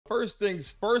first things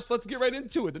first, let's get right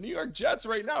into it. The New York Jets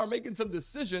right now are making some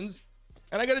decisions.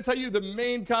 And I got to tell you, the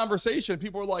main conversation,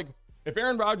 people are like, if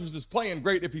Aaron Rodgers is playing,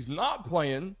 great. If he's not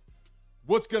playing,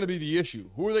 what's going to be the issue?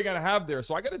 Who are they going to have there?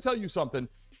 So I got to tell you something.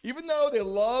 Even though they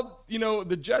love,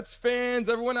 the Jets fans,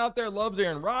 everyone out there loves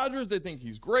Aaron Rodgers. They think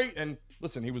he's great. And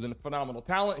listen, he was a phenomenal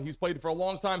talent. He's played for a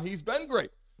long time. He's been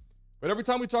great. But every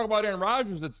time we talk about Aaron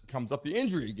Rodgers, it comes up the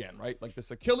injury again, right? Like this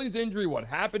Achilles injury, what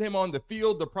happened to him on the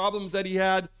field, the problems that he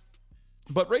had.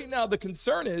 But right now, the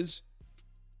concern is,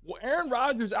 will Aaron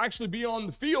Rodgers actually be on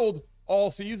the field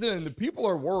all season? And the people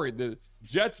are worried. The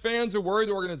Jets fans are worried.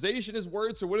 The organization is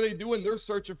worried. So what are they doing? They're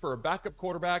searching for a backup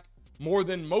quarterback more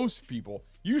than most people.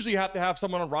 Usually you have to have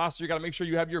someone on roster. You got to make sure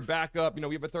you have your backup.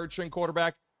 We have a third string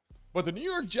quarterback. But the New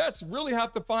York Jets really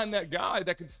have to find that guy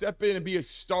that can step in and be a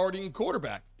starting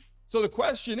quarterback. So the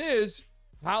question is,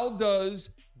 how does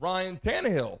Ryan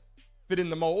Tannehill fit in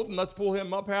the mold? And let's pull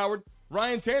him up, Howard.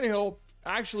 Ryan Tannehill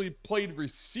actually played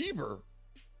receiver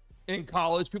in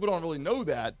college. People don't really know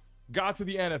that. Got to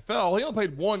the NFL. He only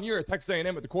played 1 year at Texas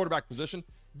A&M at the quarterback position.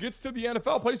 Gets to the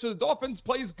NFL, plays for the Dolphins,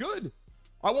 plays good.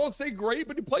 I won't say great,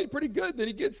 but he played pretty good. Then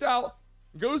he gets out,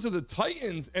 goes to the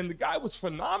Titans, and the guy was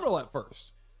phenomenal at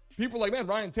first. People are like, man,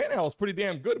 Ryan Tannehill is pretty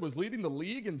damn good, was leading the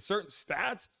league in certain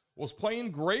stats, was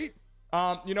playing great.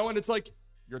 And it's like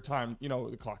your time,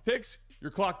 the clock ticks.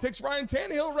 Your clock ticks. Ryan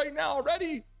Tannehill right now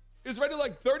already is ready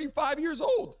like 35 years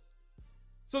old.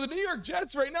 So the New York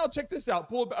Jets right now, check this out.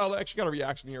 I actually got a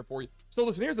reaction here for you. So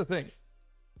listen, here's the thing.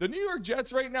 The New York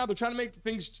Jets right now, they're trying to make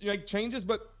things like changes.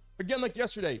 But again, like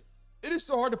yesterday, it is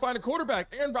so hard to find a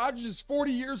quarterback. Aaron Rodgers is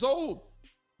 40 years old.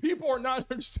 People are not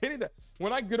understanding that.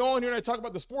 When I get on here and I talk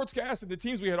about the sportscast and the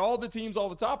teams, we had all the teams, all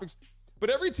the topics. But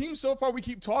every team so far we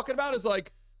keep talking about is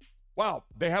like, wow,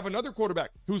 they have another quarterback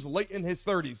who's late in his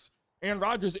 30s. Aaron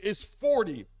Rodgers is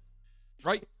 40,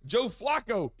 right? Joe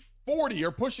Flacco, 40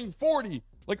 or pushing 40.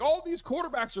 Like all these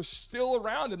quarterbacks are still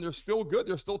around and they're still good.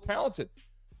 They're still talented.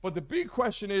 But the big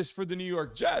question is for the New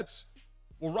York Jets,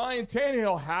 will Ryan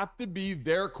Tannehill have to be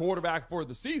their quarterback for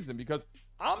the season? Because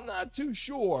I'm not too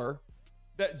sure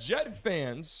that Jet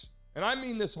fans, and I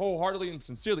mean this wholeheartedly and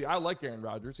sincerely, I like Aaron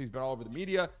Rodgers. He's been all over the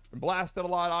media, been blasted a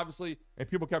lot, obviously. And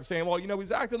people kept saying, well,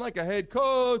 he's acting like a head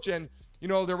coach and,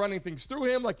 they're running things through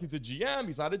him like he's a GM.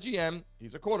 He's not a GM.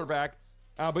 He's a quarterback.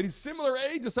 But he's similar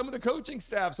age to some of the coaching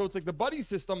staff. So it's like the buddy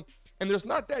system. And there's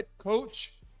not that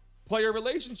coach-player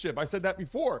relationship. I said that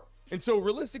before. And so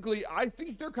realistically, I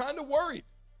think they're kind of worried.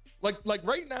 Like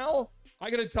right now, I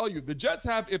got to tell you, the Jets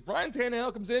have, if Ryan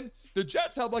Tannehill comes in, the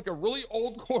Jets have like a really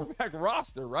old quarterback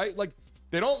roster, right? Like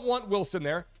they don't want Wilson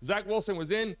there. Zach Wilson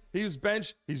was in, he was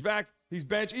benched, he's back, he's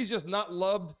benched. He's just not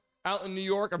loved out in New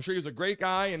York. I'm sure he was a great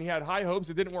guy and he had high hopes.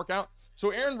 It didn't work out.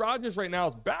 So Aaron Rodgers right now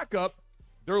is backup.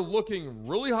 They're looking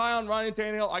really high on Ryan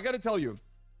Tannehill. I got to tell you,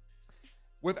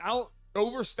 without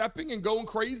overstepping and going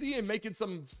crazy and making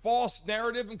some false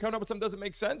narrative and coming up with something that doesn't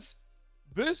make sense,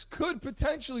 this could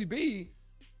potentially be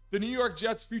the New York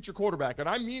Jets' future quarterback. And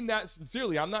I mean that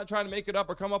sincerely. I'm not trying to make it up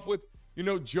or come up with,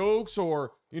 jokes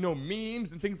or,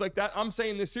 memes and things like that. I'm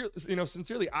saying this,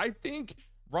 sincerely. I think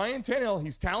Ryan Tannehill,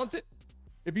 he's talented.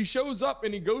 If he shows up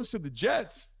and he goes to the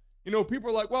Jets, people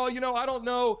are like, well, I don't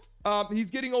know. He's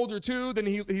getting older too. Then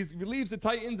he leaves the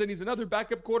Titans and he's another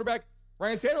backup quarterback.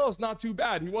 Ryan Tannehill is not too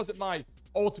bad. He wasn't my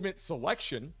ultimate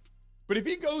selection. But if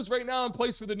he goes right now and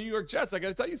plays for the New York Jets, I got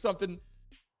to tell you something.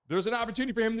 There's an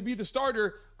opportunity for him to be the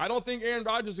starter. I don't think Aaron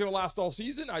Rodgers is going to last all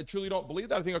season. I truly don't believe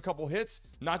that. I think a couple hits,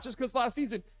 not just because last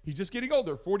season, he's just getting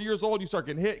older. 40 years old, you start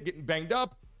getting hit, getting banged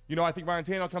up. I think Ryan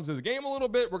Tannehill comes into the game a little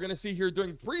bit. We're going to see here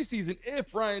during preseason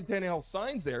if Ryan Tannehill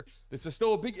signs there. This is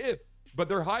still a big if, but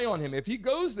they're high on him. If he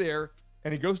goes there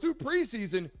and he goes through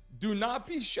preseason, do not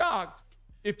be shocked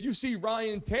if you see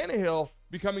Ryan Tannehill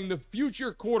becoming the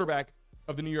future quarterback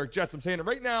of the New York Jets. I'm saying it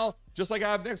right now, just like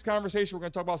I have the next conversation. We're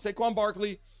going to talk about Saquon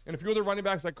Barkley and a few other running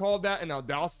backs. I called that, and now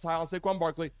Dallas is high on Saquon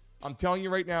Barkley. I'm telling you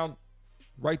right now,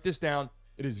 write this down.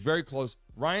 It is very close.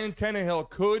 Ryan Tannehill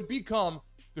could become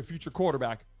the future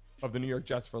quarterback of the New York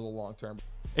Jets for the long term.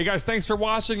 Hey guys, thanks for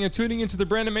watching and tuning into the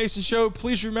Brandon Mason Show.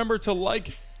 Please remember to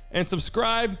like and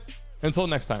subscribe. Until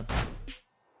next time.